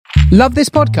Love this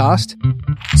podcast?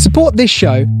 Support this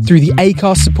show through the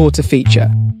Acast supporter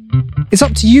feature. It's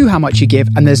up to you how much you give,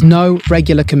 and there's no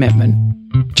regular commitment.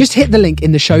 Just hit the link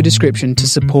in the show description to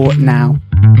support now.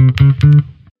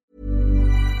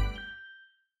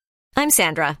 I'm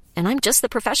Sandra, and I'm just the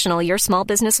professional your small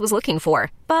business was looking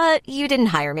for. But you didn't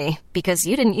hire me because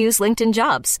you didn't use LinkedIn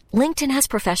Jobs. LinkedIn has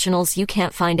professionals you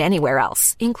can't find anywhere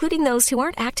else, including those who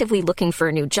aren't actively looking for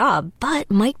a new job, but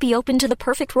might be open to the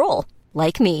perfect role,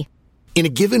 like me. In a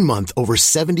given month, over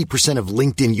 70% of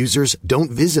LinkedIn users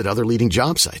don't visit other leading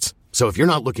job sites. So if you're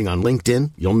not looking on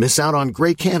LinkedIn, you'll miss out on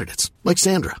great candidates like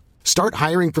Sandra. Start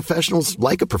hiring professionals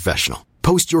like a professional.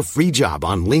 Post your free job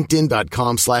on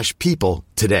linkedin.com/people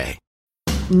today.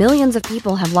 Millions of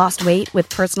people have lost weight with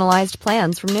personalized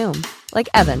plans from Noom. Like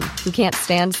Evan, who can't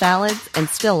stand salads and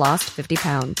still lost 50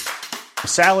 pounds.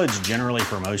 Salads generally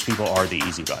for most people are the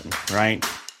easy button, right?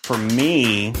 For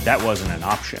me, that wasn't an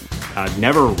option. I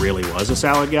never really was a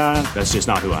salad guy. That's just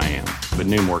not who I am. But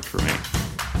Noom worked for me.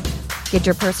 Get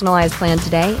your personalized plan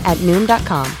today at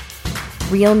Noom.com.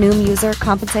 Real Noom user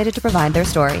compensated to provide their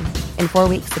story. In 4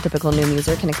 weeks, the typical Noom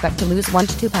user can expect to lose 1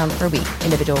 to 2 pounds per week.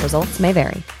 Individual results may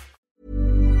vary.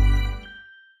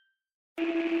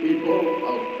 People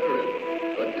of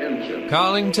Earth, attention.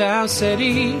 Calling Tau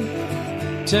City,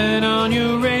 turn on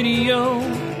your radio.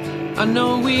 I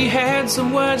know we had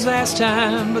some words last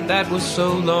time, but that was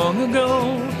so long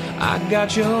ago. I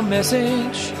got your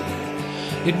message.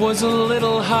 It was a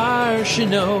little harsh, you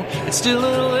know. It's still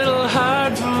a little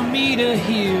hard for me to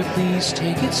hear. Please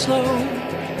take it slow.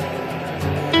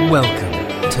 Welcome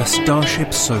to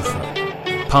Starship Sofa,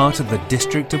 part of the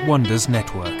District of Wonders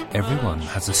network. Everyone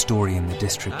has a story in the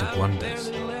District of Wonders.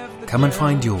 Come and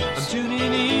find yours. I'm tuning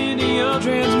in to your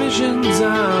transmissions.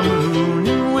 I'm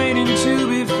mooning, waiting to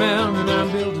be found, and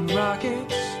I'm building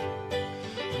rockets.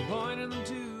 I'm pointing them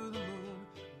to the moon.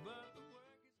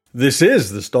 This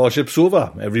is the Starship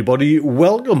Sofa. Everybody,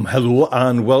 welcome, hello,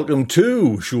 and welcome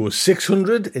to show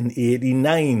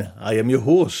 689. I am your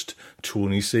host,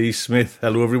 Tony C. Smith.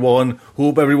 Hello, everyone.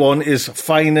 Hope everyone is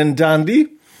fine and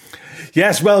dandy.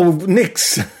 Yes, well,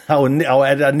 our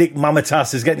editor, Nick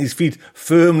Mamatas, is getting his feet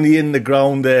firmly in the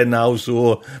ground there now,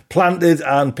 so planted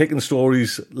and picking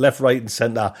stories left, right and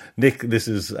centre. Nick, this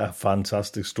is a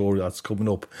fantastic story that's coming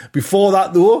up. Before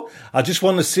that, though, I just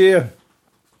want to say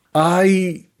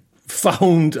I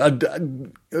found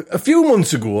a few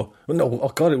months ago, it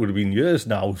would have been years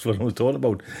now, is what I was talking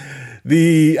about.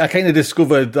 I kind of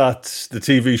discovered that the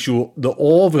TV show, The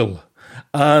Orville,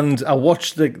 and I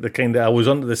watched I was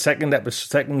on to the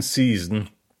second season,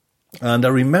 and I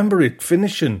remember it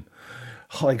finishing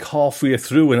like halfway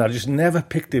through, and I just never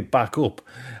picked it back up.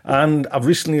 And I've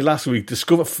recently, last week,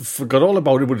 forgot all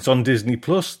about it, but it's on Disney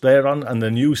Plus there on, and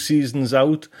the new season's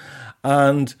out.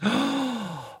 And,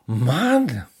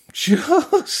 man, this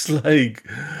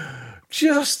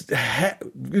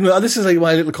is like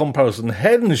my little comparison,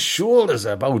 head and shoulders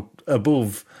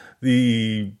above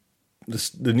the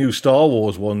new Star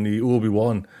Wars one, the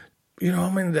Obi-Wan. You know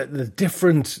what I mean? The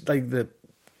different, like the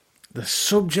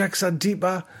subjects are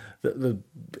deeper.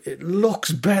 It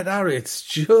looks better. It's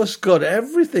just got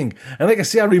everything. And like I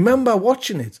say, I remember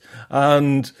watching it,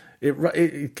 and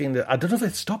it kind of, I don't know if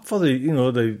it stopped for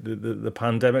the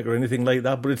pandemic or anything like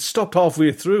that, but it stopped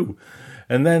halfway through.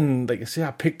 And then, like I say,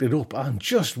 I picked it up and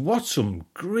just watched some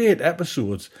great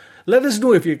episodes. Let us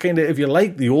know if you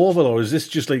like The Orville, or is this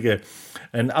just like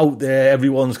an out there,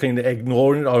 everyone's kind of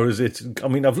ignoring it, or is it? I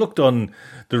mean, I've looked on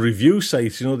the review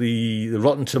sites, the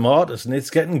Rotten Tomatoes, and it's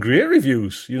getting great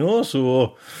reviews,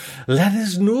 So let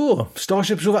us know.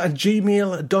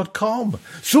 starshipsofa@gmail.com.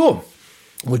 So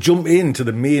we'll jump into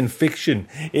the main fiction.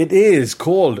 It is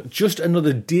called Just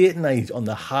Another Date Night on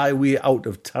the Highway Out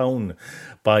of Town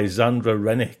by Sandra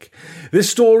Rennick. This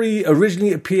story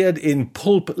originally appeared in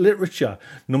Pulp Literature,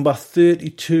 number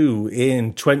 32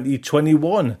 in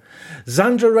 2021.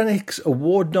 Sandra Rennick's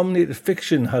award-nominated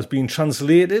fiction has been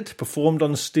translated, performed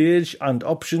on stage, and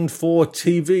optioned for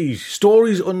TV.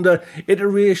 Stories under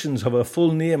iterations of her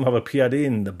full name have appeared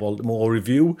in the Baltimore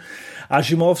Review,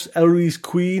 Asimov's Ellery's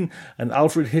Queen, and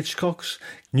Alfred Hitchcock's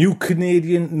New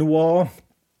Canadian Noir,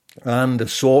 and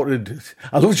assorted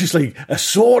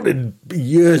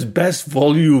year's best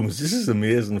volumes. This is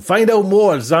amazing. Find out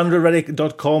more at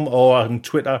sandrarennick.com or on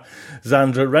Twitter,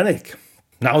 Sandra Rennick.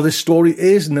 Now, this story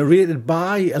is narrated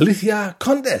by Alethea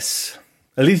Contes.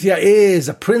 Alethea is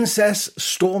a princess,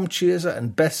 storm chaser,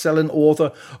 and best-selling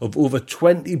author of over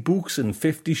 20 books and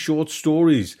 50 short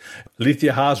stories.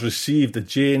 Alethea has received the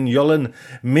Jane Yolen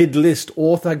Mid-List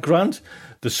Author Grant,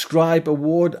 the Scribe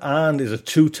Award and is a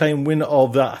 2-time winner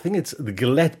of that. I think it's the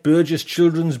Gillette Burgess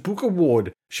Children's Book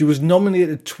Award. She was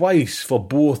nominated twice for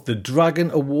both the Dragon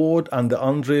Award and the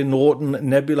Andre Norton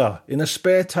Nebula. In her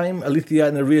spare time,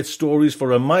 Alethea narrates stories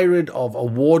for a myriad of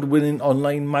award-winning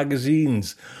online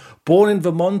magazines. Born in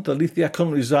Vermont, Alethea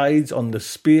currently resides on the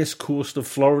Space Coast of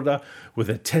Florida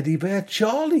with a teddy bear,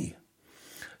 Charlie.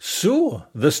 So,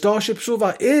 the Starship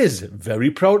Sofa is very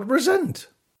proud to present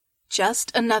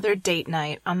Just Another Date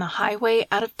Night on the Highway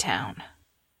Out of Town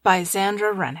by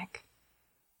Zandra Rennick.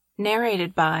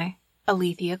 Narrated by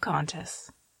Alethea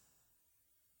Contis.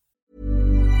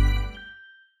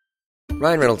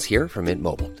 Ryan Reynolds here from Mint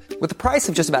Mobile. With the price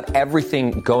of just about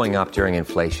everything going up during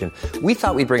inflation, we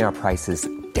thought we'd bring our prices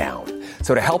down.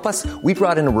 So to help us, we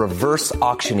brought in a reverse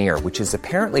auctioneer, which is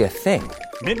apparently a thing.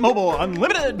 Mint Mobile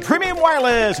Unlimited Premium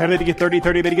Wireless. How to get 30,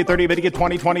 30, bit to get 30, bit to get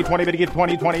 20, 20, 20, bit to get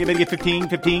 20, 20, bit to get 15,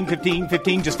 15, 15,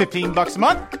 15, just $15 a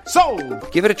month?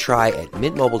 Sold! Give it a try at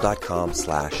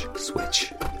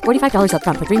mintmobile.com/switch. $45 up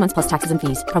front for 3 months plus taxes and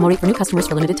fees. Promo rate for new customers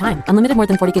for limited time. Unlimited more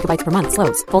than 40 gigabytes per month.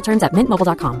 Slows full terms at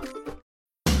mintmobile.com.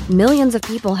 Millions of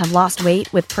people have lost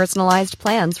weight with personalized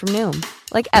plans from Noom.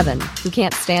 Like Evan, who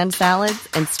can't stand salads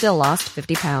and still lost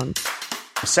 50 pounds.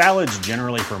 Salads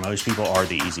generally for most people are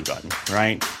the easy button,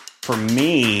 right? For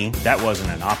me, that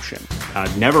wasn't an option.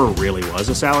 I never really was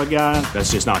a salad guy.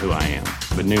 That's just not who I am.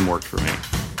 But Noom worked for me.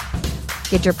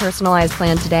 Get your personalized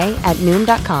plan today at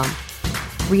Noom.com.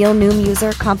 Real Noom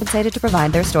user compensated to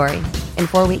provide their story. In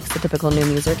 4 weeks, the typical Noom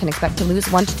user can expect to lose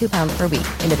 1 to 2 pounds per week.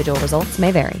 Individual results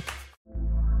may vary.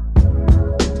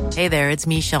 Hey there, it's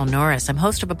Michelle Norris. I'm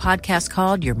host of a podcast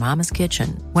called Your Mama's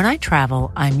Kitchen. When I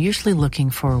travel, I'm usually looking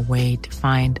for a way to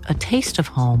find a taste of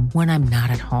home when I'm not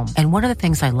at home. And one of the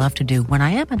things I love to do when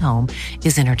I am at home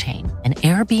is entertain. And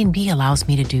Airbnb allows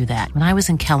me to do that. When I was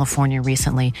in California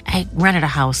recently, I rented a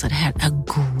house that had a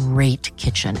great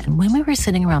kitchen. And when we were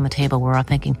sitting around the table, we were all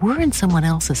thinking, we're in someone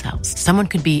else's house. Someone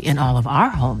could be in all of our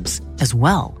homes as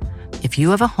well. If you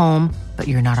have a home, but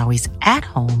you're not always at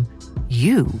home,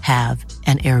 you have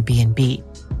an Airbnb.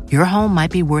 Your home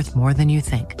might be worth more than you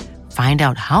think. Find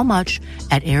out how much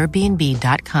at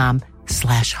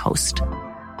airbnb.com/host.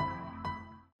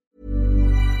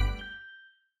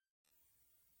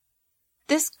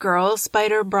 This girl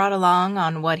Spider brought along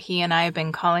on what he and I have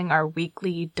been calling our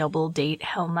weekly double date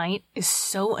hell night is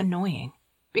so annoying.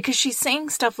 Because she's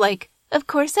saying stuff like, of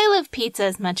course I love pizza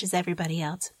as much as everybody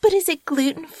else, but is it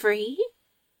gluten-free?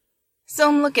 So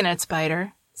I'm looking at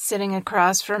Spider, sitting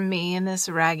across from me in this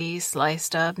raggy,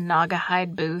 sliced-up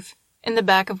Naugahyde booth, in the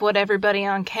back of what everybody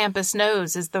on campus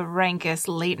knows is the rankest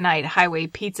late-night highway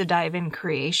pizza dive-in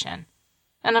creation.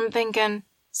 And I'm thinking,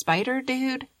 Spider,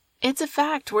 dude, it's a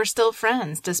fact we're still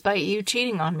friends despite you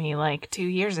cheating on me like 2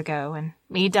 years ago and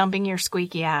me dumping your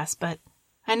squeaky ass, but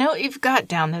I know what you've got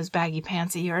down those baggy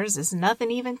pants of yours is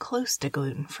nothing even close to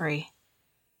gluten-free.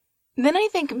 Then I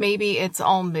think maybe it's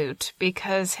all moot,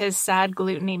 because his sad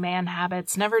gluten-y man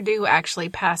habits never do actually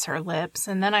pass her lips,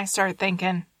 and then I start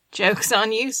thinking, joke's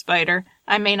on you, Spider.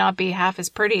 I may not be half as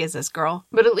pretty as this girl,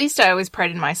 but at least I always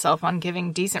prided myself on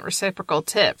giving decent reciprocal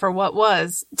tip for what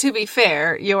was, to be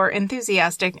fair, your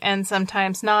enthusiastic and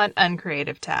sometimes not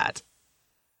uncreative tat.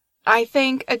 I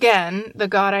thank, again, the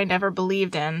God I never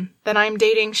believed in, that I'm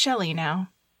dating Shelley now.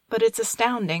 But it's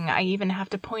astounding I even have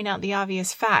to point out the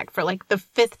obvious fact for like the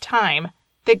 5th time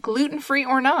that gluten-free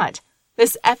or not,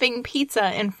 this effing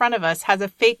pizza in front of us has a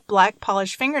fake black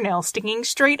polished fingernail sticking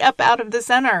straight up out of the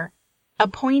center. A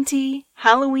pointy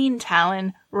Halloween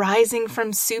talon rising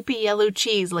from soupy yellow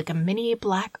cheese like a mini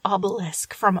black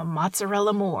obelisk from a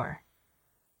mozzarella moor.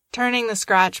 Turning the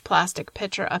scratch plastic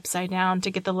pitcher upside down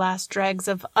to get the last dregs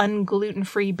of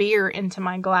ungluten-free beer into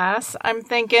my glass, I'm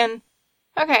thinking,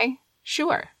 okay,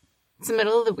 sure. It's the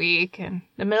middle of the week and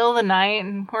the middle of the night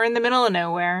and we're in the middle of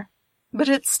nowhere. But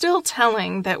it's still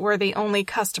telling that we're the only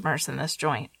customers in this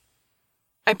joint.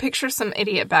 I picture some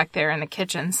idiot back there in the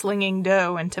kitchen slinging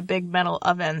dough into big metal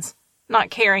ovens, not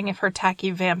caring if her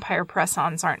tacky vampire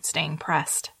press-ons aren't staying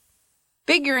pressed.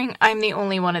 Figuring I'm the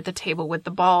only one at the table with the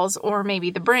balls or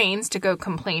maybe the brains to go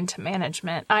complain to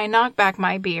management, I knock back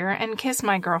my beer and kiss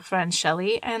my girlfriend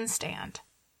Shelley and stand.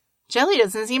 Jelly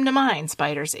doesn't seem to mind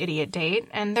Spider's idiot date,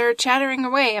 and they're chattering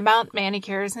away about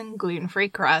manicures and gluten-free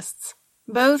crusts.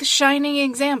 Both shining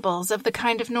examples of the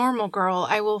kind of normal girl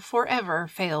I will forever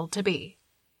fail to be.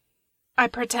 I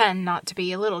pretend not to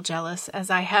be a little jealous as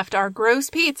I heft our gross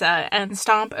pizza and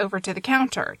stomp over to the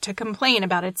counter to complain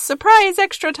about its surprise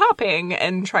extra topping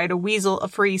and try to weasel a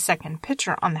free second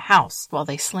pitcher on the house while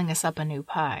they sling us up a new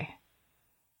pie.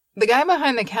 The guy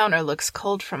behind the counter looks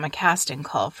culled from a casting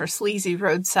call for sleazy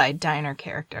roadside diner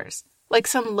characters, like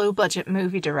some low-budget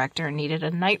movie director needed a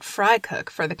night fry cook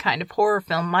for the kind of horror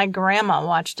film my grandma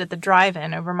watched at the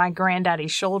drive-in over my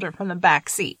granddaddy's shoulder from the back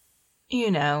seat.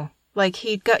 You know, like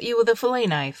he'd gut you with a fillet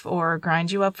knife or grind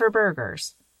you up for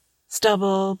burgers.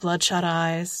 Stubble, bloodshot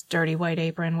eyes, dirty white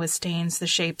apron with stains the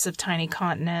shapes of tiny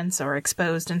continents or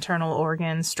exposed internal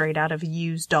organs straight out of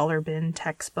used dollar bin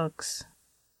textbooks.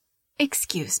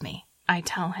 "Excuse me," I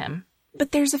tell him,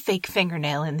 "but there's a fake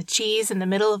fingernail in the cheese in the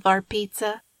middle of our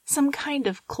pizza. Some kind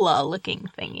of claw-looking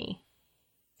thingy."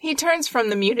 He turns from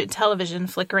the muted television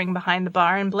flickering behind the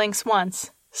bar and blinks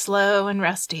once, slow and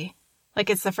rusty, like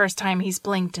it's the first time he's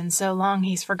blinked in so long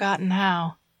he's forgotten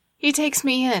how. He takes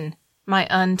me in. My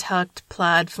untucked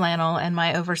plaid flannel and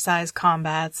my oversized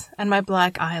combats, and my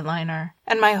black eyeliner,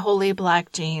 and my holy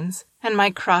black jeans, and my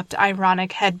cropped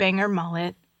ironic headbanger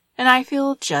mullet, and I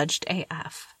feel judged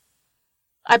AF.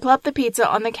 I plop the pizza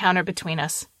on the counter between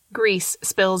us. Grease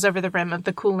spills over the rim of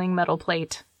the cooling metal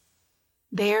plate.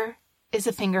 "There is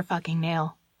a finger-fucking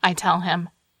nail," I tell him,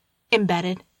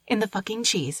 "embedded in the fucking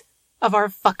cheese of our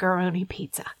fuckeroni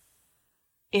pizza."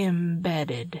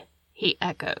 "Embedded," he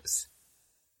echoes.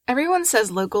 Everyone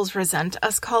says locals resent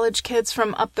us college kids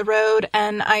from up the road,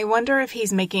 and I wonder if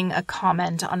he's making a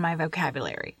comment on my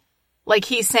vocabulary. Like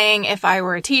he's saying if I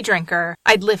were a tea drinker,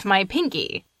 I'd lift my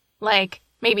pinky. Like,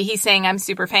 maybe he's saying I'm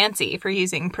super fancy for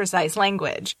using precise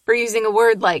language, for using a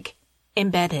word like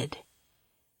embedded.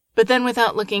 But then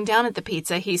without looking down at the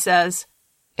pizza, he says,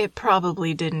 "It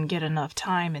probably didn't get enough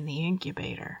time in the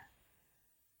incubator."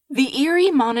 The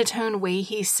eerie monotone way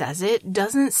he says it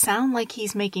doesn't sound like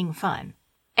he's making fun.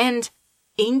 And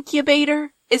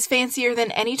incubator is fancier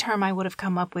than any term I would have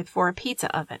come up with for a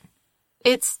pizza oven.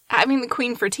 It's having the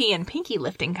queen for tea and pinky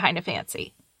lifting kind of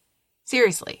fancy.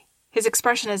 Seriously, his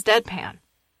expression is deadpan.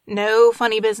 No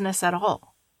funny business at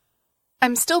all.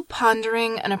 I'm still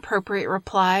pondering an appropriate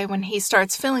reply when he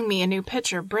starts filling me a new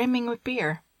pitcher brimming with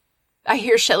beer. I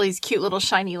hear Shelley's cute little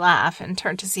shiny laugh and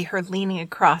turn to see her leaning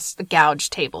across the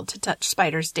gouged table to touch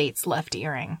Spider's date's left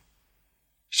earring.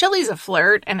 Shelley's a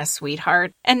flirt and a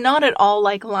sweetheart, and not at all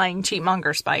like lying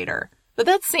cheatmonger Spider, but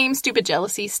that same stupid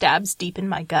jealousy stabs deep in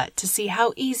my gut to see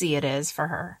how easy it is for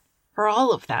her, for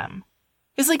all of them.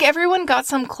 It's like everyone got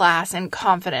some class in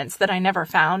confidence that I never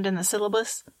found in the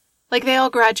syllabus. Like they all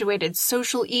graduated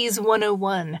Social Ease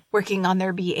 101, working on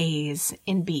their BAs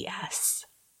in BS.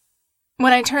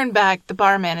 When I turn back, the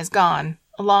barman is gone,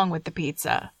 along with the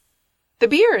pizza. The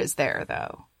beer is there,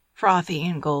 though, frothy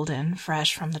and golden,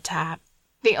 fresh from the tap.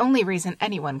 The only reason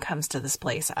anyone comes to this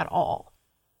place at all.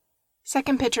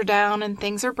 Second pitcher down and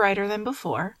things are brighter than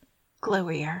before.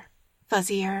 Glowier,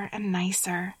 fuzzier, and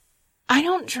nicer. I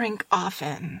don't drink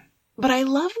often, but I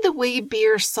love the way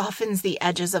beer softens the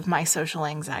edges of my social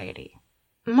anxiety.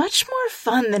 Much more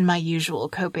fun than my usual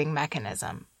coping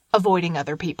mechanism, avoiding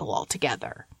other people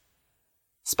altogether.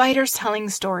 Spider's telling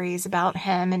stories about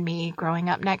him and me growing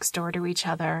up next door to each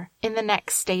other, in the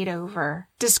next state over,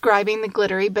 describing the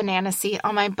glittery banana seat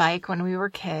on my bike when we were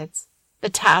kids,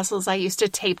 the tassels I used to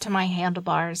tape to my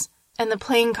handlebars, and the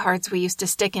playing cards we used to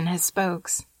stick in his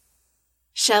spokes.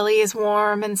 Shelley is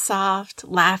warm and soft,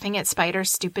 laughing at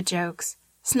Spider's stupid jokes,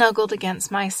 snuggled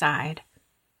against my side.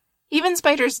 Even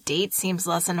Spider's date seems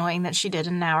less annoying than she did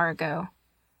an hour ago.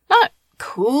 Not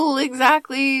cool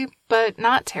exactly, but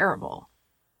not terrible.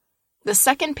 The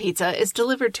second pizza is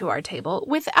delivered to our table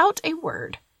without a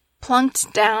word,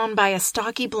 plunked down by a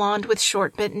stocky blonde with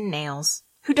short-bitten nails,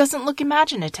 who doesn't look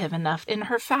imaginative enough in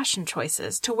her fashion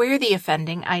choices to wear the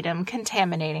offending item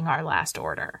contaminating our last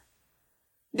order.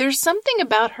 There's something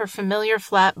about her familiar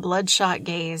flat bloodshot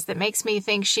gaze that makes me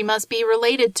think she must be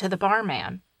related to the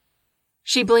barman.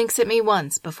 She blinks at me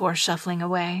once before shuffling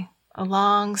away. A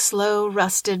long, slow,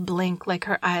 rusted blink like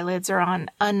her eyelids are on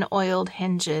unoiled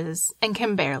hinges and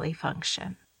can barely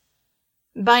function.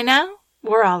 By now,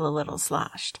 we're all a little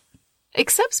sloshed.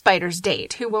 Except Spider's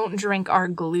date, who won't drink our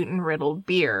gluten-riddled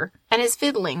beer and is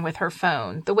fiddling with her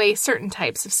phone the way certain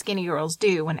types of skinny girls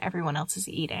do when everyone else is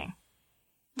eating.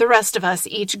 The rest of us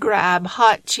each grab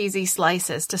hot, cheesy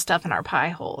slices to stuff in our pie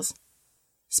holes.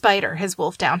 Spider has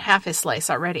wolfed down half his slice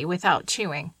already without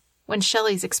chewing, when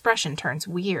Shelley's expression turns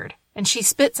weird, and she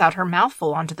spits out her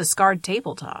mouthful onto the scarred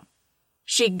tabletop.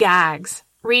 She gags,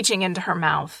 reaching into her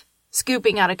mouth,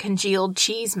 scooping out a congealed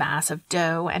cheese mass of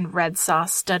dough and red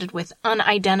sauce studded with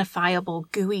unidentifiable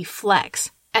gooey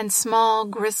flecks and small,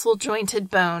 gristle-jointed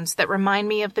bones that remind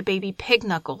me of the baby pig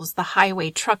knuckles the highway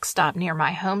truck stop near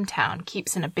my hometown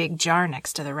keeps in a big jar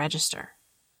next to the register.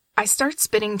 I start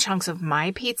spitting chunks of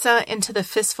my pizza into the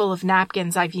fistful of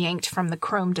napkins I've yanked from the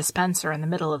chrome dispenser in the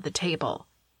middle of the table.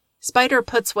 Spider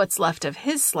puts what's left of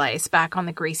his slice back on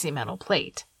the greasy metal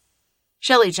plate.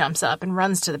 Shelley jumps up and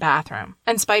runs to the bathroom,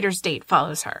 and Spider's date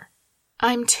follows her.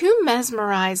 I'm too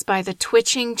mesmerized by the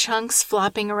twitching chunks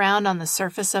flopping around on the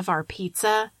surface of our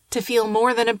pizza to feel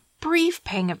more than a brief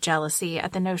pang of jealousy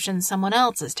at the notion someone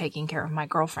else is taking care of my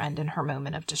girlfriend in her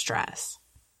moment of distress.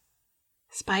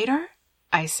 Spider?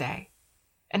 I say.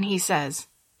 And he says,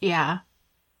 yeah.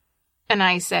 And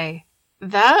I say,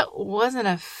 that wasn't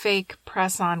a fake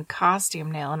press-on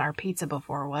costume nail in our pizza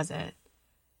before, was it?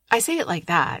 I say it like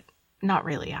that, not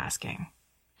really asking.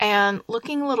 And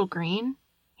looking a little green,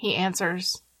 he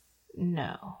answers,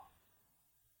 no.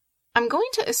 I'm going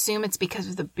to assume it's because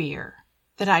of the beer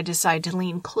that I decide to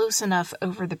lean close enough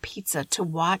over the pizza to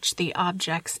watch the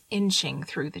objects inching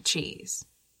through the cheese.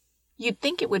 You'd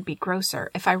think it would be grosser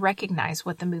if I recognized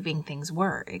what the moving things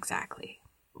were exactly.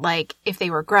 Like if they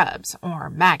were grubs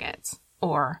or maggots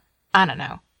or, I don't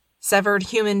know, severed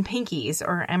human pinkies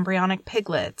or embryonic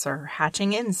piglets or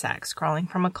hatching insects crawling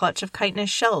from a clutch of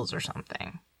chitinous shells or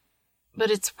something. But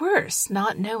it's worse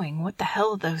not knowing what the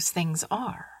hell those things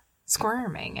are,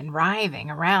 squirming and writhing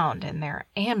around in their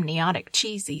amniotic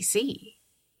cheesy sea.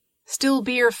 Still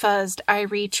beer fuzzed, I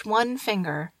reach one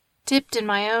finger, dipped in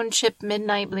my own chipped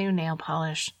midnight blue nail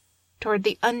polish, toward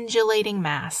the undulating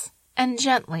mass, and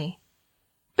gently,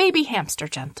 baby hamster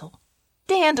gentle,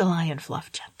 dandelion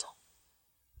fluff gentle,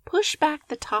 push back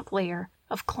the top layer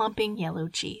of clumping yellow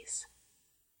cheese.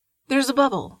 There's a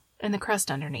bubble in the crust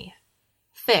underneath,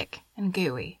 thick and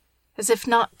gooey, as if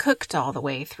not cooked all the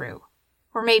way through,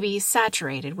 or maybe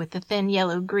saturated with the thin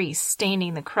yellow grease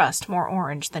staining the crust more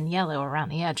orange than yellow around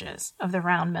the edges of the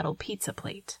round metal pizza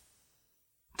plate.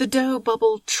 The dough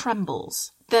bubble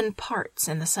trembles, then parts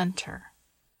in the center.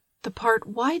 The part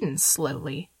widens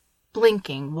slowly,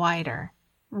 blinking wider,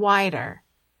 wider,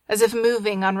 as if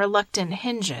moving on reluctant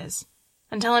hinges,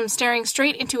 until I'm staring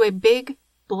straight into a big,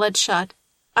 bloodshot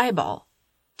eyeball,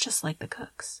 just like the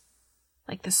cooks,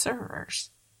 like the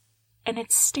servers, and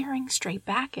it's staring straight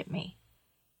back at me.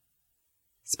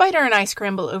 Spider and I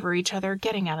scramble over each other,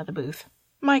 getting out of the booth.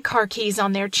 My car keys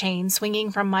on their chain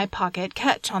swinging from my pocket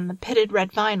catch on the pitted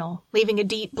red vinyl, leaving a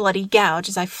deep bloody gouge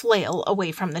as I flail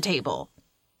away from the table.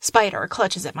 Spider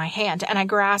clutches at my hand, and I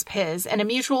grasp his in a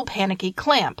mutual panicky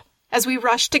clamp as we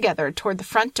rush together toward the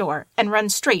front door and run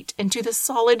straight into the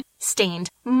solid, stained,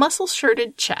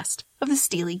 muscle-shirted chest of the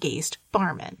steely-gazed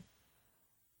barman.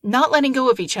 Not letting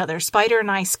go of each other, Spider and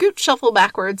I shuffle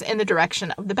backwards in the direction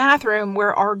of the bathroom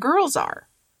where our girls are,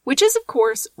 which is, of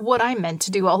course, what I meant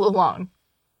to do all along.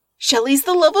 Shelley's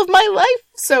the love of my life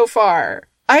so far.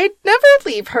 I'd never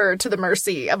leave her to the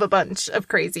mercy of a bunch of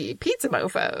crazy pizza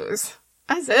mofos.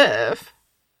 As if.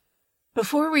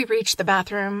 Before we reach the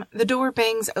bathroom, the door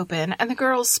bangs open and the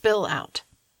girls spill out.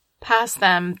 Past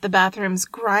them, the bathroom's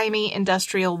grimy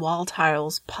industrial wall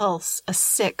tiles pulse a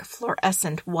sick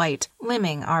fluorescent white,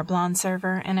 limning our blonde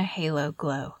server in a halo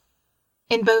glow.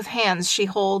 In both hands she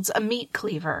holds a meat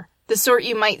cleaver, the sort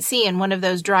you might see in one of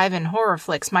those drive-in horror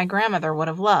flicks my grandmother would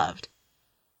have loved.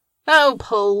 Oh,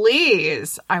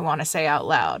 please, I want to say out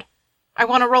loud. I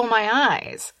want to roll my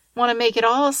eyes, want to make it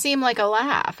all seem like a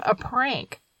laugh, a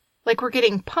prank, like we're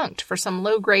getting punked for some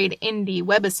low-grade indie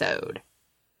webisode.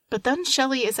 But then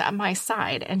Shelley is at my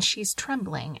side, and she's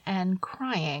trembling and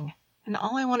crying, and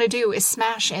all I want to do is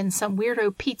smash in some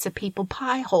weirdo pizza people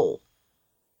pie hole.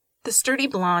 The sturdy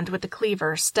blonde with the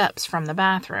cleaver steps from the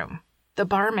bathroom. The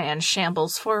barman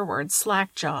shambles forward,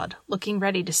 slack-jawed, looking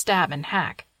ready to stab and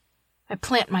hack. I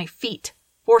plant my feet,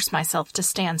 force myself to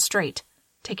stand straight,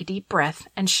 take a deep breath,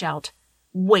 and shout,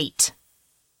 "Wait!"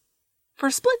 For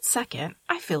a split second,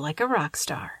 I feel like a rock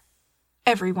star.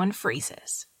 Everyone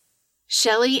freezes.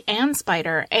 Shelley and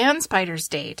Spider's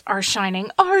date are shining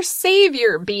 "Our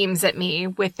Savior" beams at me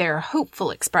with their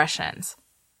hopeful expressions.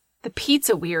 The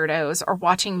pizza weirdos are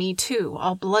watching me too,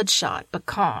 all bloodshot but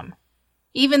calm.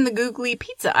 Even the googly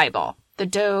pizza eyeball, the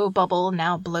dough bubble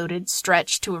now bloated,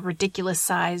 stretched to a ridiculous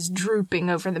size, drooping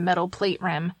over the metal plate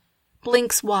rim,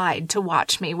 blinks wide to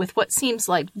watch me with what seems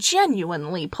like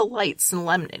genuinely polite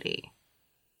solemnity.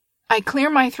 I clear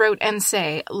my throat and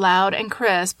say, loud and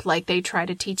crisp like they try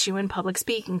to teach you in public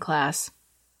speaking class,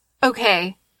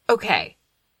 Okay.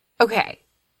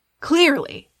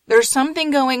 Clearly, there's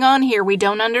something going on here we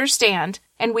don't understand,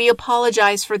 and we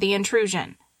apologize for the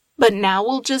intrusion. But now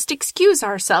we'll just excuse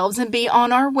ourselves and be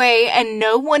on our way, and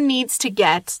no one needs to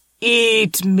get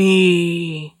 "Eat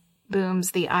me,"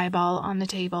 booms the eyeball on the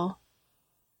table.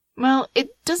 Well,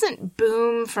 it doesn't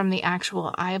boom from the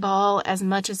actual eyeball as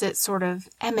much as it sort of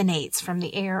emanates from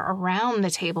the air around the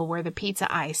table where the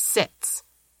pizza eye sits,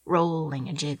 rolling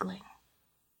and jiggling.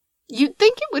 You'd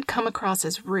think it would come across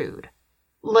as rude,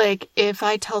 Like, if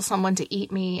I tell someone to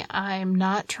eat me, I'm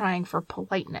not trying for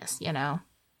politeness, you know?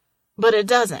 But it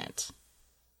doesn't.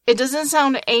 It doesn't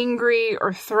sound angry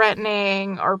or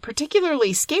threatening or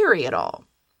particularly scary at all.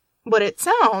 What it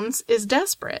sounds is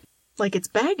desperate, like it's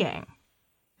begging.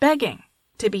 Begging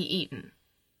to be eaten.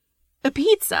 A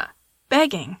pizza,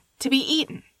 begging to be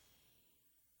eaten.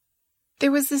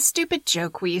 There was this stupid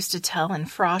joke we used to tell in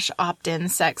frosh opt-in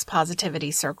sex positivity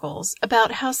circles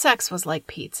about how sex was like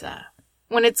pizza.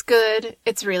 When it's good,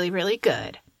 it's really, really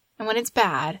good. And when it's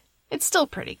bad, it's still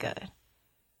pretty good.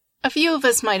 A few of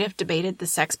us might have debated the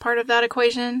sex part of that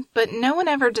equation, but no one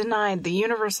ever denied the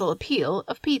universal appeal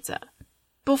of pizza.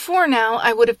 Before now,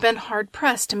 I would have been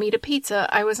hard-pressed to meet a pizza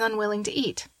I was unwilling to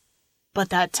eat. But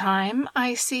that time,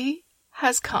 I see,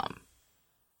 has come.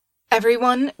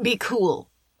 Everyone be cool,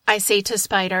 I say to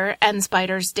Spider and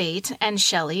Spider's date and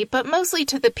Shelley, but mostly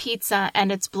to the pizza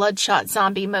and its bloodshot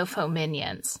zombie mofo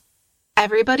minions.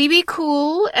 Everybody be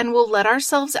cool, and we'll let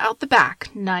ourselves out the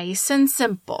back, nice and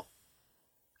simple.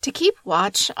 To keep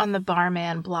watch on the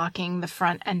barman blocking the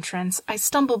front entrance, I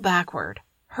stumble backward,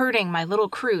 herding my little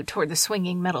crew toward the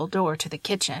swinging metal door to the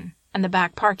kitchen, and the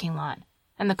back parking lot,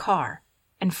 and the car,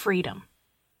 and freedom.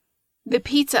 The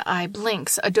pizza eye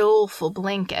blinks a doleful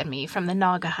blink at me from the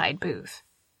Naugahyde booth.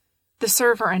 The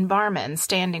server and barman,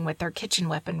 standing with their kitchen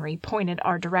weaponry pointed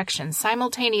our direction,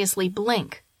 simultaneously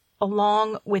blink,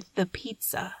 along with the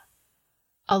pizza.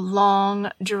 A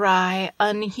long, dry,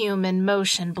 unhuman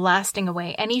motion blasting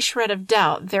away any shred of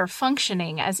doubt they're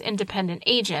functioning as independent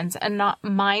agents and not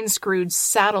mind-screwed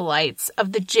satellites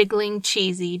of the jiggling,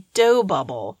 cheesy dough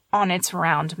bubble on its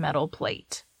round metal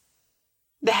plate.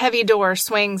 The heavy door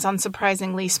swings on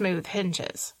surprisingly smooth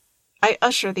hinges. I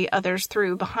usher the others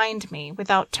through behind me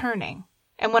without turning,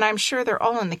 and when I'm sure they're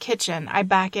all in the kitchen, I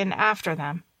back in after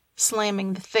them,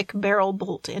 slamming the thick barrel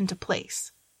bolt into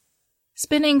place.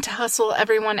 Spinning to hustle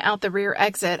everyone out the rear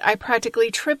exit, I practically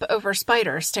trip over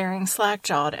Spider staring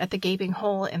slack-jawed at the gaping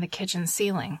hole in the kitchen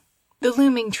ceiling, the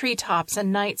looming treetops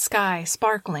and night sky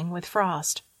sparkling with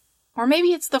frost. Or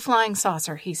maybe it's the flying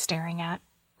saucer he's staring at,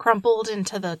 crumpled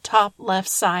into the top left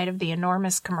side of the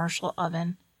enormous commercial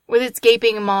oven, with its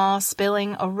gaping maw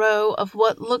spilling a row of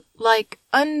what looked like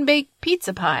unbaked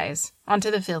pizza pies onto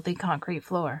the filthy concrete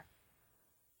floor.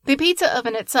 The pizza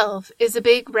oven itself is a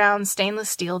big round stainless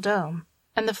steel dome,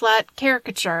 and the flat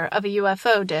caricature of a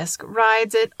UFO disc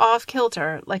rides it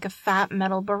off-kilter like a fat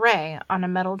metal beret on a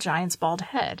metal giant's bald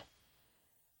head.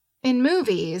 In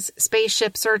movies,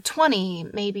 spaceships are 20,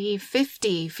 maybe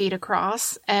 50 feet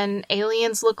across, and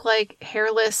aliens look like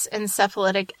hairless,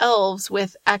 encephalitic elves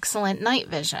with excellent night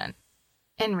vision.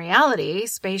 In reality,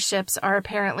 spaceships are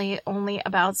apparently only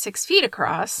about 6 feet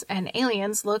across, and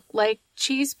aliens look like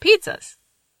cheese pizzas.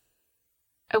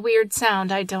 A weird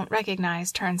sound I don't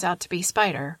recognize turns out to be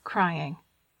Spider, crying.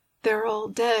 "They're all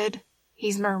dead,"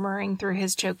 he's murmuring through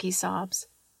his choky sobs.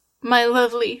 "My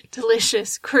lovely,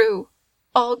 delicious crew.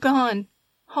 All gone,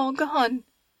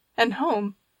 and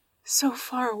home, so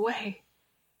far away."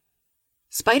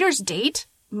 Spider's date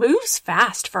moves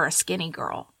fast for a skinny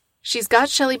girl. She's got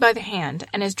Shelley by the hand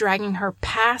and is dragging her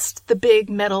past the big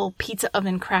metal pizza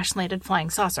oven crash-landed flying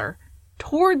saucer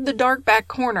toward the dark back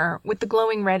corner with the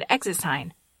glowing red exit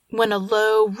sign, when a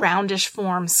low, roundish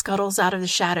form scuttles out of the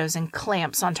shadows and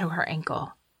clamps onto her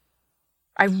ankle.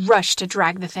 I rush to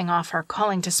drag the thing off her,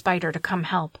 calling to Spider to come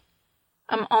help.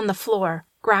 I'm on the floor,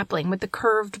 grappling with the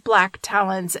curved black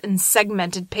talons and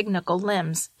segmented pig-knuckle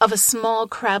limbs of a small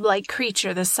crab-like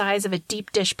creature the size of a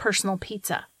deep-dish personal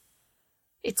pizza.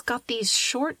 It's got these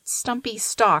short, stumpy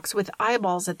stalks with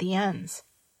eyeballs at the ends,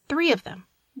 3 of them,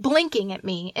 blinking at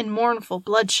me in mournful,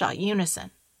 bloodshot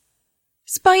unison.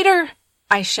 "Spider!"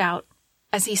 I shout,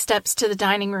 as he steps to the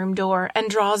dining room door and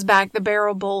draws back the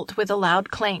barrel bolt with a loud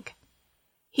clank.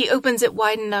 He opens it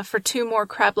wide enough for 2 more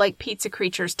crab-like pizza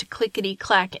creatures to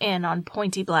clickety-clack in on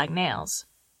pointy black nails.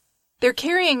 They're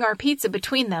carrying our pizza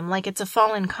between them like it's a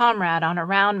fallen comrade on a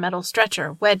round metal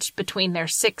stretcher wedged between their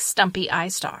 6 stumpy eye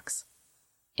stalks.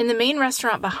 In the main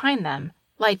restaurant behind them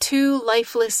lie 2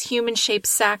 lifeless human-shaped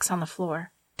sacks on the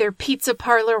floor, their pizza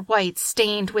parlor whites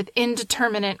stained with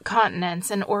indeterminate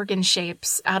continents and organ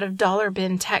shapes out of dollar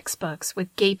bin textbooks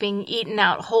with gaping,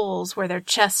 eaten-out holes where their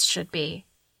chests should be.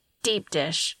 Deep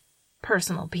dish,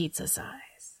 personal pizza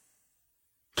size.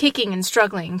 Kicking and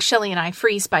struggling, Shelley and I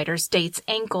free Spider's date's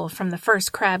ankle from the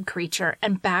first crab creature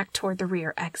and back toward the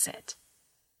rear exit.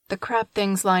 The crab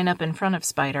things line up in front of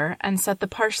Spider and set the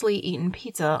partially eaten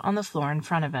pizza on the floor in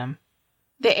front of him.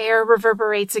 The air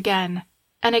reverberates again,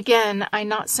 and again I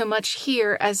not so much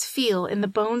hear as feel in the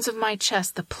bones of my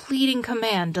chest the pleading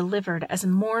command delivered as a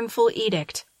mournful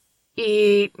edict.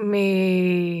 Eat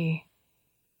me.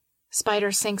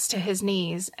 Spider sinks to his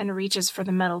knees and reaches for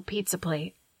the metal pizza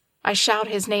plate. I shout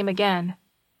his name again.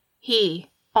 He,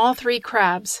 all three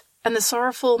crabs, and the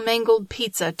sorrowful mangled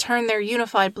pizza turn their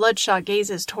unified bloodshot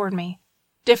gazes toward me,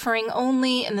 differing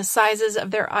only in the sizes of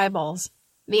their eyeballs,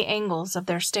 the angles of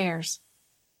their stares.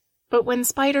 But when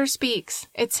Spider speaks,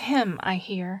 it's him I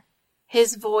hear.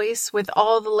 His voice with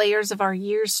all the layers of our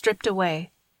years stripped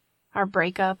away. Our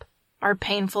breakup, our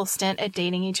painful stint at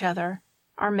dating each other,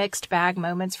 our mixed bag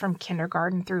moments from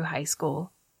kindergarten through high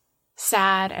school.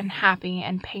 Sad and happy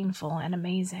and painful and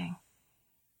amazing.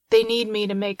 They need me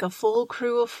to make a full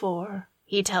crew of 4,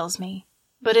 he tells me,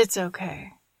 but it's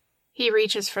okay. He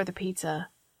reaches for the pizza,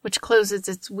 which closes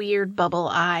its weird bubble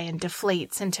eye and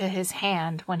deflates into his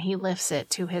hand when he lifts it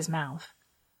to his mouth.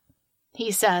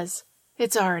 He says,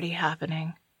 it's already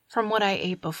happening, from what I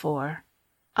ate before.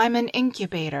 I'm an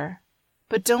incubator,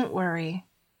 but don't worry,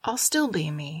 I'll still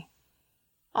be me.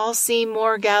 I'll see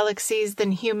more galaxies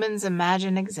than humans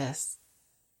imagine exist.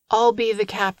 I'll be the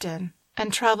captain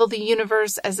and travel the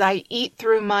universe as I eat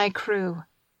through my crew,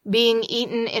 being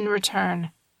eaten in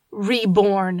return,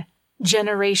 reborn,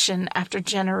 generation after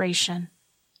generation,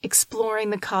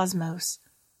 exploring the cosmos,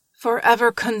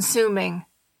 forever consuming,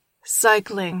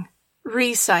 cycling,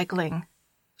 recycling,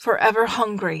 forever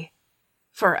hungry,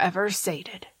 forever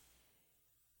sated.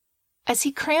 As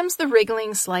he crams the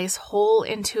wriggling slice whole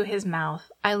into his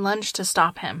mouth, I lunge to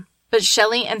stop him, but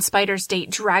Shelley and Spider's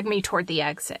date drag me toward the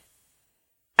exit.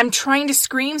 I'm trying to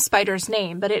scream Spider's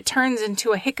name, but it turns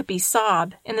into a hiccupy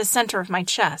sob in the center of my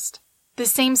chest. The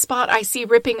same spot I see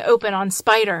ripping open on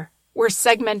Spider, where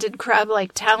segmented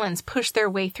crab-like talons push their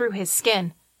way through his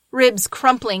skin, ribs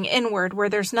crumpling inward where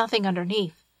there's nothing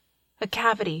underneath. A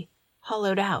cavity,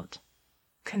 hollowed out,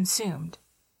 consumed.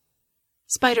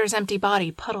 Spider's empty body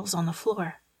puddles on the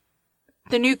floor.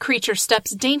 The new creature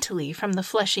steps daintily from the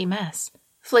fleshy mess,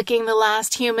 flicking the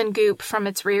last human goop from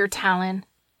its rear talon,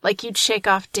 like you'd shake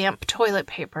off damp toilet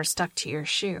paper stuck to your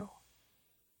shoe.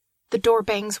 The door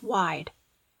bangs wide.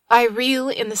 I reel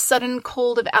in the sudden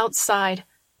cold of outside,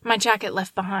 my jacket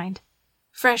left behind.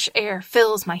 Fresh air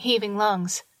fills my heaving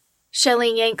lungs.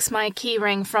 Shelley yanks my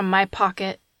keyring from my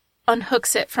pocket,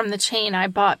 unhooks it from the chain I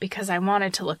bought because I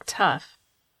wanted to look tough.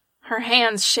 Her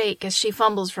hands shake as she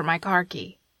fumbles for my car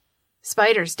key.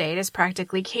 Spider's date is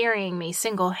practically carrying me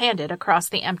single-handed across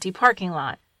the empty parking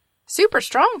lot. Super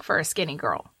strong for a skinny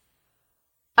girl.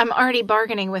 I'm already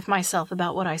bargaining with myself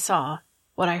about what I saw,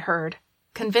 what I heard,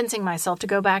 convincing myself to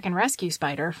go back and rescue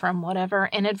Spider from whatever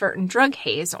inadvertent drug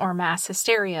haze or mass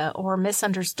hysteria or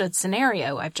misunderstood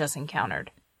scenario I've just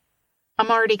encountered.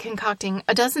 I'm already concocting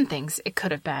a dozen things it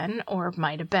could have been, or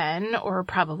might have been, or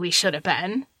probably should have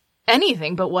been.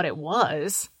 Anything but what it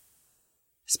was.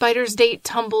 Spider's date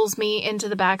tumbles me into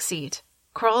the back seat,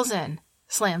 crawls in,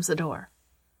 slams the door.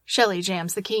 Shelley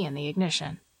jams the key in the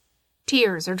ignition.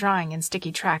 Tears are drying in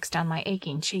sticky tracks down my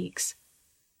aching cheeks.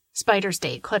 Spider's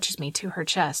date clutches me to her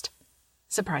chest,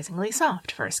 surprisingly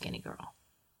soft for a skinny girl.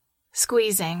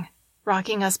 Squeezing,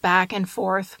 rocking us back and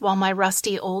forth while my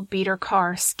rusty old beater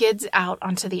car skids out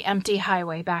onto the empty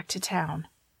highway back to town.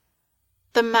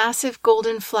 The massive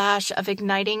golden flash of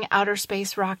igniting outer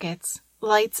space rockets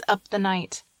lights up the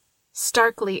night,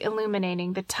 starkly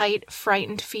illuminating the tight,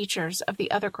 frightened features of the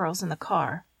other girls in the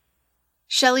car.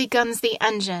 Shelley guns the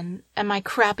engine, and my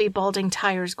crappy balding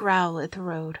tires growl at the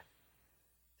road.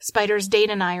 Spider's date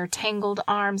and I are tangled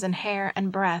arms and hair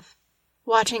and breath,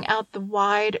 watching out the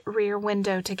wide rear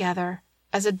window together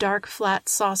as a dark flat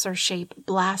saucer shape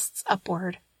blasts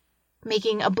upward,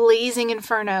 making a blazing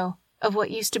inferno of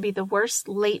what used to be the worst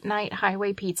late-night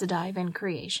highway pizza dive in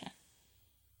creation.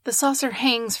 The saucer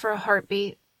hangs for a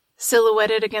heartbeat,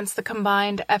 silhouetted against the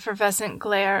combined effervescent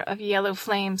glare of yellow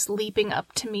flames leaping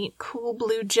up to meet cool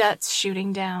blue jets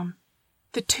shooting down.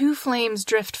 The two flames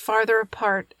drift farther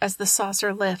apart as the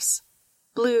saucer lifts,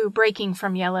 blue breaking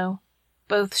from yellow,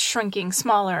 both shrinking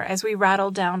smaller as we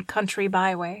rattle down country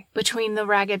byway between the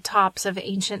ragged tops of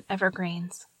ancient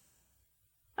evergreens.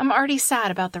 I'm already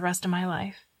sad about the rest of my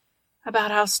life,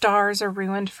 about how stars are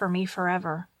ruined for me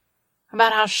forever,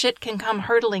 about how shit can come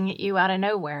hurtling at you out of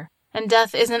nowhere, and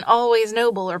death isn't always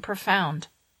noble or profound,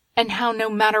 and how no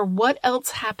matter what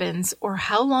else happens or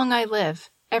how long I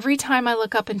live, every time I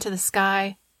look up into the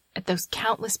sky at those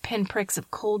countless pinpricks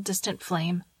of cold, distant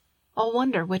flame, I'll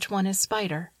wonder which one is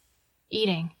Spider,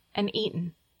 eating and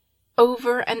eaten,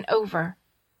 over and over,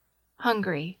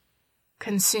 hungry,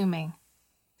 consuming,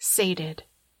 sated,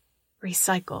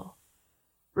 recycle,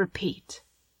 repeat.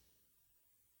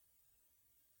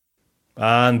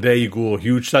 And there you go.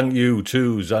 Huge thank you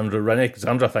to Zandra Rennick.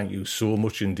 Zandra, thank you so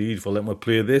much indeed for letting me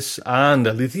play this. And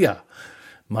Alithia,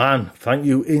 man, thank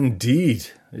you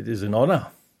indeed. It is an honour.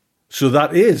 So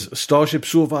that is Starship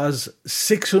Sofa's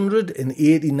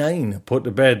 689 put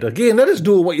to bed. Again, let us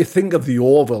know what you think of the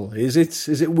Orville. Is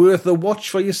it worth a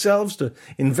watch for yourselves to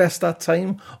invest that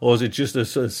time? Or is it just a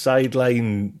sort of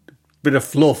sideline bit of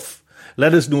fluff?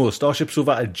 Let us know.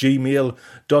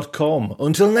 starshipsofa@gmail.com.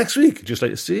 Until next week, just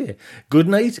like to say, good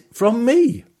night from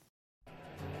me.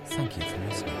 Thank you for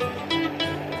listening.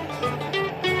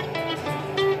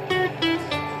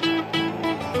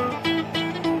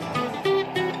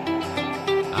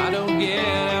 I don't get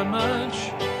out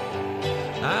much.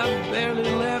 I've barely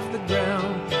left the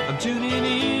ground. I'm tuning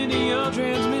into your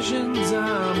transmissions.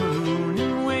 I'm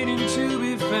mooning, waiting to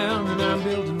be found. And I'm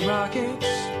building rockets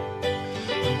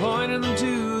and pointing them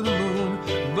to the moon.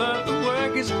 But the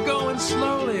work is going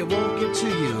slowly. It won't get to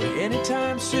you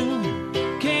anytime soon.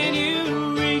 Can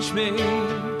you reach me?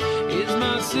 Is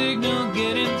my signal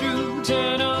getting through?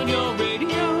 Turn on your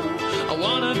radio. I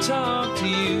wanna talk to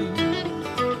you.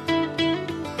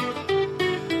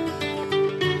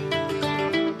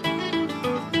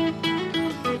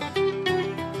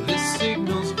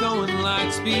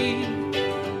 Speed.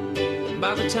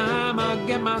 By the time I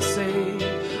get my say,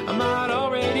 I might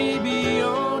already be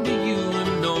on to you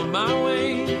and on my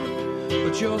way.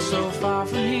 But you're so far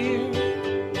from here,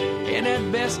 and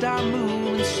at best I'm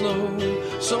moving slow.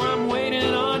 So I'm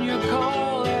waiting on your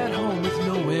call at home with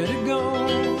nowhere to go.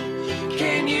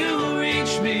 Can you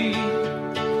reach me?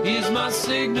 Is my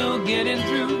signal getting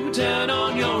through? Turn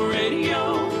on your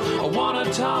radio. I wanna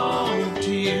talk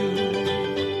to you.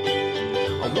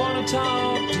 I wanna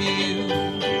talk to you.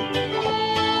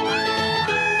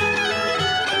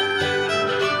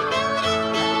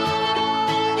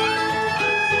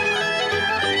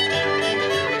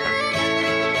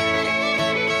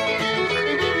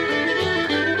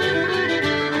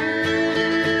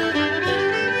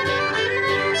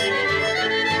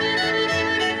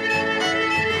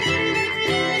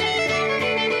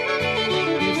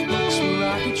 If books were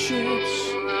rocket ships,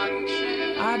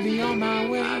 I'd be on my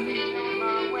way.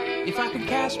 If I could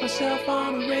cast myself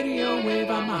on a radio wave,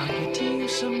 I might get to you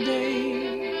someday.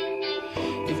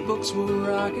 If books were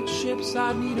rocket ships,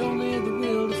 I'd need only the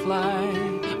will to fly.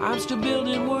 I'm still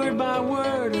building word by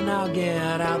word, and I'll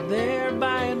get out there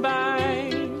by and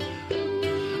by.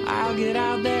 I'll get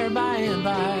out there by and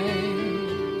by.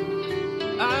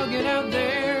 I'll get out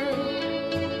there.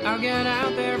 I'll get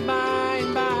out there by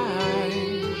and by.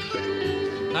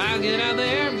 I'll get out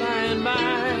there by and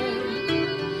by.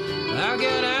 I'll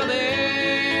get out there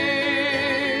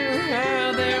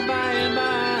by and by.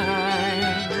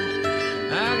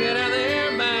 I'll get out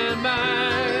there by and by.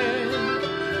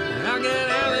 I'll get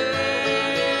out there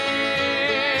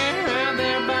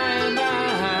by and by.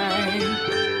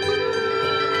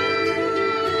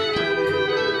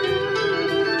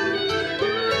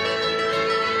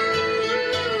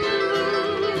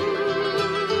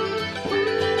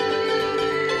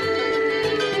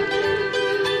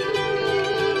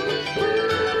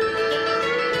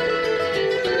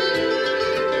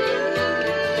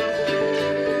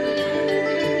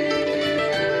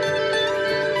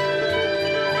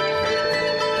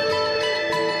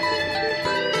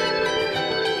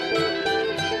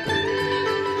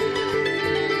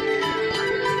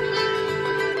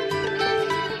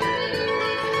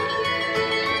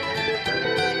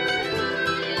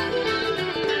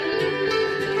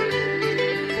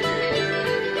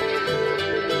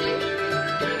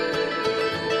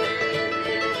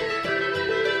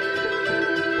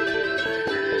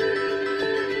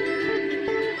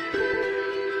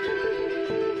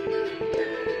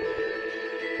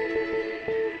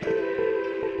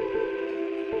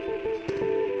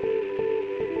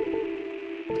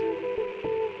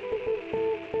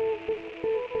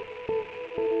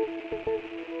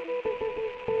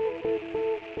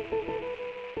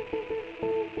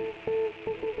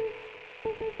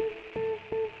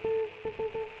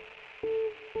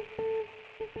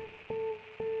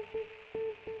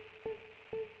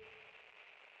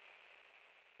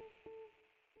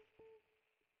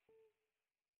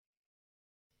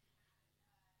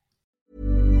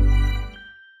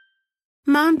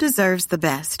 Mom deserves the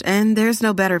best, and there's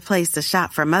no better place to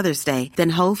shop for Mother's Day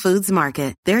than Whole Foods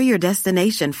Market. They're your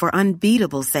destination for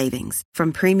unbeatable savings,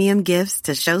 from premium gifts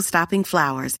to show-stopping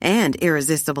flowers and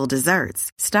irresistible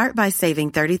desserts. Start by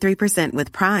saving 33%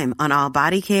 with Prime on all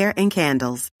body care and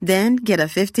candles. Then get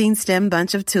a 15-stem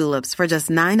bunch of tulips for just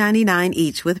 $9.99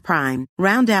 each with Prime.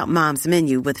 Round out Mom's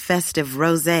menu with festive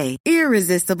rosé,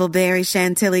 irresistible berry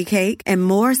chantilly cake, and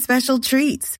more special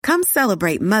treats. Come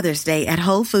celebrate Mother's Day at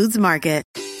Whole Foods Market.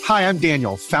 Hi, I'm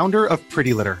Daniel, founder of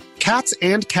Pretty Litter. Cats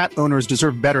and cat owners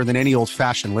deserve better than any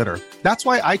old-fashioned litter. That's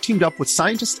why I teamed up with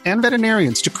scientists and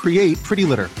veterinarians to create Pretty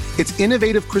Litter. Its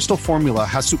innovative crystal formula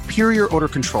has superior odor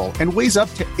control and weighs up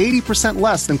to 80%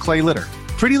 less than clay litter.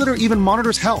 Pretty Litter even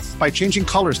monitors health by changing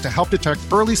colors to help detect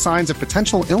early signs of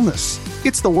potential illness.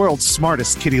 It's the world's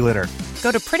smartest kitty litter.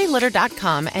 Go to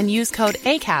prettylitter.com and use code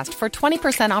ACAST for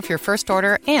 20% off your first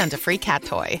order and a free cat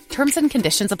toy. Terms and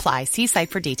conditions apply. See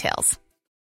site for details.